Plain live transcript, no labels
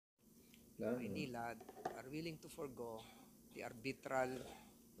Maynilad are willing to forgo the arbitral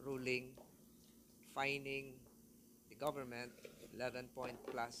ruling fining the government 11 point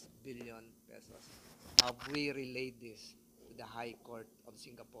plus billion pesos. Have we relayed this to the High Court of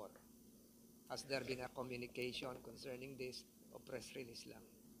Singapore? Has there been a communication concerning this o press release lang?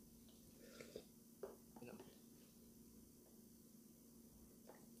 You know,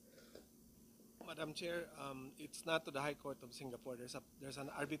 Madam Chair, it's not to the High Court of Singapore. There's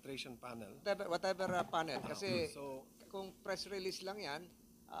an arbitration panel. whatever panel. Kasi So kung press release lang yan,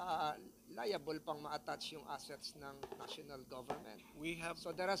 liable pang ma-attach yung assets ng national government. we have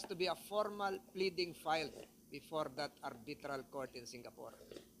So there has to be a formal pleading filed before that arbitral court in Singapore.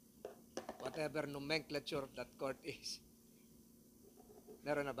 Whatever nomenclature that court is.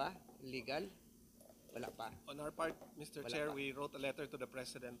 Meron na ba? Legal? Wala pa. on our part, Mr. Wala Chair, pa. we wrote a letter to the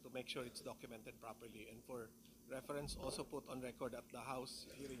President to make sure it's documented properly and for reference also put on record at the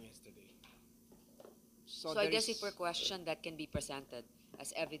House hearing yesterday. So there I guess is- if we're questioned, that can be presented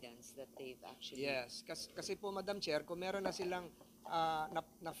as evidence that they've actually... Yes, kasi po Madam Chair, kung meron na silang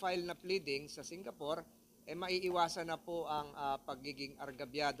na-file na pleading sa Singapore, maiiwasan na po ang pagiging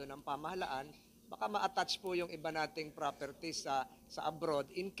argabyado ng pamahalaan, baka ma-attach po yung iba nating properties sa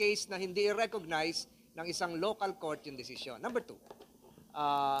abroad in case na hindi i-recognize ng isang local court yung desisyon. Number two,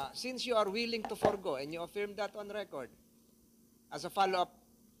 since you are willing to forgo and you affirm that on record, as a follow-up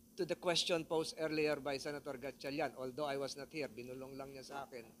to the question posed earlier by Senator Gatchalian, although I was not here, binulong lang niya sa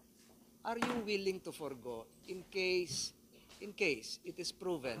akin, are you willing to forgo in case it is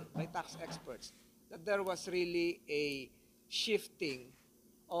proven by tax experts that there was really a shifting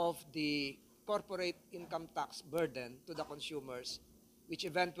of the corporate income tax burden to the consumers, which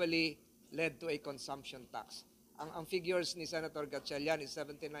eventually led to a consumption tax? Ang figures ni Senator Gatchalian is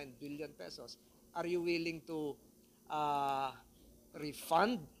 79 billion pesos. Are you willing to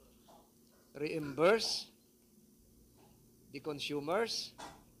refund, reimburse the consumers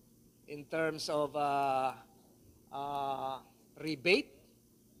in terms of rebate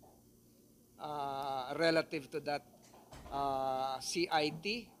relative to that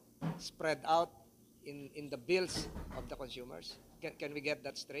CIT spread out in the bills of the consumers? Can we get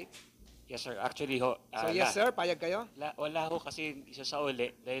that straight? Yes, sir. Actually, ho, So yes sir, payag kayo? wala ho kasi isa sa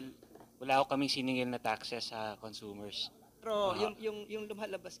uli dahil wala ho kaming siningil na taxes sa consumers. Pero yung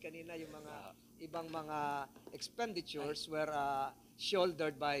lumalabas kanina, yung mga ibang mga expenditures were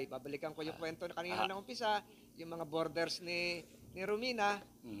shouldered by, babalikan ko yung kwento na kanina na umpisa, yung mga borders ni Romina,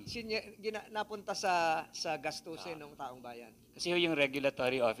 napunta sa gastusin ng taong bayan. Kasi ho yung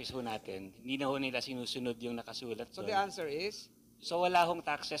regulatory office ho natin, hindi na ho nila sinusunod yung nakasulat So doon. the answer is, So wala hong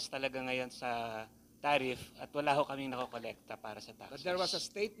taxes talaga ngayon sa tariff at wala ho kaming nakokolekta para sa taxes. but there was a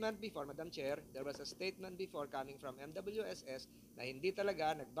statement before, Madam Chair, there was a statement before coming from MWSS na hindi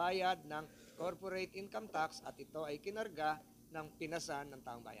talaga nagbayad ng corporate income tax at ito ay kinarga ng pinasan ng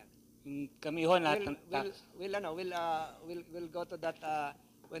taong bayan. Kami ho natin We'll go to that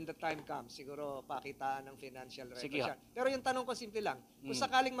when the time comes. Siguro pakitaan ng financial records Sige, yan. Pero yung tanong ko simple lang, kung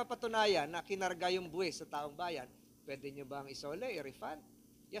sakaling mapatunayan na kinarga yung buwis sa taong bayan, pwede nyo bang isole, i-refund?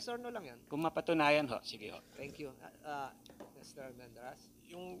 Yes or no lang yan? kung mapatunayan ho, sige ho. Thank you. Mr. Mendras.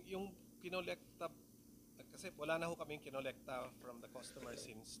 yung kinolekta, kasi wala na ho kaming kinolekta from the customer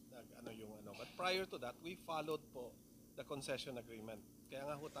since but prior to that we followed po the concession agreement, kaya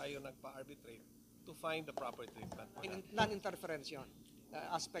nga ho tayo nagpa-arbitrate to find the proper treatment for that. Non-interference yun.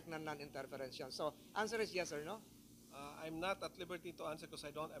 Aspect ng non-interference yun. So, answer is yes or no? I'm not at liberty to answer because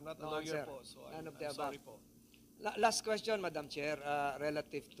I'm not a No lawyer answer. po, so None I'm of the sorry above. po. Last question, Madam Chair,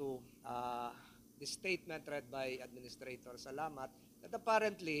 relative to the statement read by Administrator Salamat that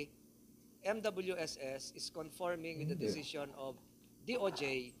apparently MWSS is conforming with the decision of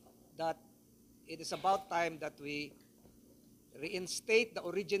DOJ that it is about time that we reinstate the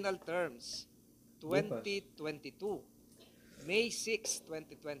original terms 2022. May 6,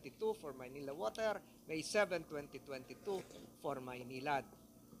 2022 for Maynila Water, May 7, 2022 for Maynilad.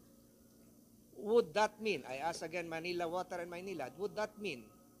 Would that mean, I ask again Manila Water and Maynilad, would that mean,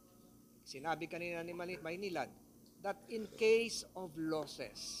 sinabi kanina ni Maynilad, that in case of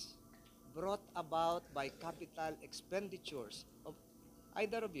losses brought about by capital expenditures of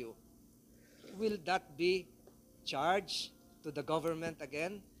either of you, will that be charged to the government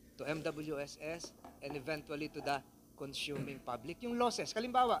again, to MWSS, and eventually to the consuming public? Yung losses,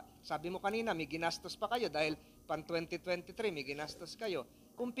 kalimbawa, sabi mo kanina, may ginastos pa kayo dahil pan 2023, may ginastos kayo.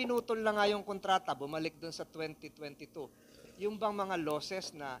 Kung pinutol lang nga yung kontrata, bumalik dun sa 2022, yung bang mga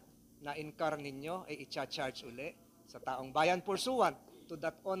losses na na-incur ninyo ay i-charge uli sa taong bayan pursuant to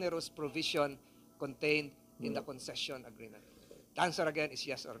that onerous provision contained in the concession agreement? The answer again is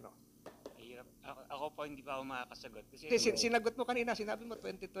yes or no. Ako po hindi pa ako makakasagot. Kasi Sinagot mo kanina, sinabi mo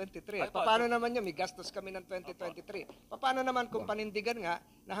 2023. Ay, po, Paano naman yun? May gastos kami ng 2023. Paano naman kung panindigan nga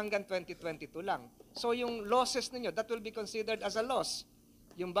na hanggang 2022 lang? So yung losses ninyo, that will be considered as a loss.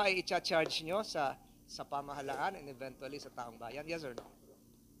 Yung ba ay i-charge nyo sa pamahalaan and eventually sa taong bayan? Yes or no?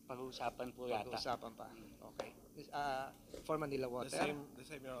 pag-uusapan po yata. Pag-uusapan pa. Okay. For Manila The Water, same,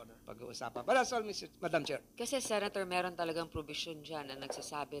 Your Honor. pag-uusapan. But that's all, Madam Chair. Kasi Senator, meron talagang provision dyan na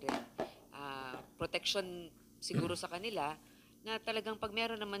nagsasabi rin, protection siguro sa kanila, na talagang pag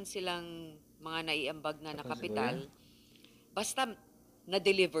meron naman silang mga naiambag na kapital, basta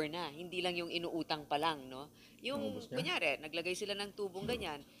na-deliver na, hindi lang yung inuutang pa lang, no? Yung, kunyari, naglagay sila ng tubong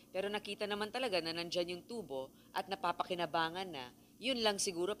ganyan, pero nakita naman talaga na nandyan yung tubo at napapakinabangan na, yun lang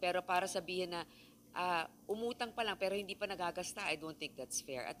siguro, pero para sabihin na umutang pa lang pero hindi pa nagagasta, I don't think that's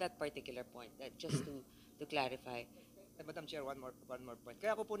fair at that particular point. Just to clarify. Madam Chair, one more point.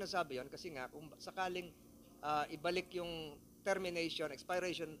 Kaya ako po nasabi yon kasi nga kung sakaling ibalik yung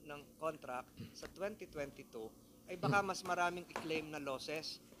expiration ng contract sa 2022, ay baka mas maraming i-claim na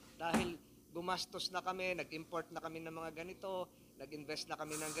losses dahil gumastos na kami, nag-import na kami ng mga ganito, nag-invest na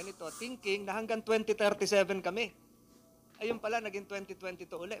kami ng ganito, thinking na hanggang 2037 kami. Ayun pala, naging 2022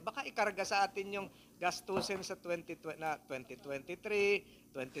 uli. Baka ikarga sa atin yung gastusin sa 2023,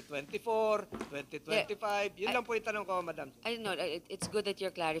 2024, 2025. Yun lang po yung tanong ko, Madam. I don't know, it's good that you're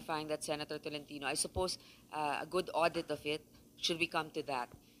clarifying that, Senator Tolentino. I suppose a good audit of it, should we come to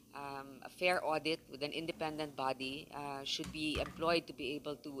that, a fair audit with an independent body should be employed to be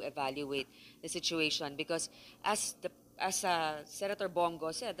able to evaluate the situation. Because as Senator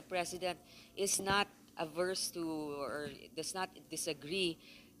Bongo said, the President is not averse to or does not disagree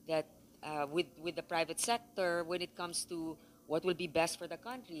that with the private sector when it comes to what will be best for the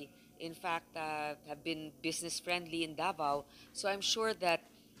country. In fact, have been business friendly in Davao. So I'm sure that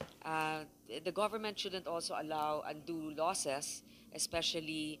the government shouldn't also allow undue losses,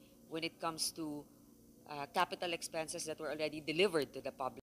 especially when it comes to capital expenses that were already delivered to the public.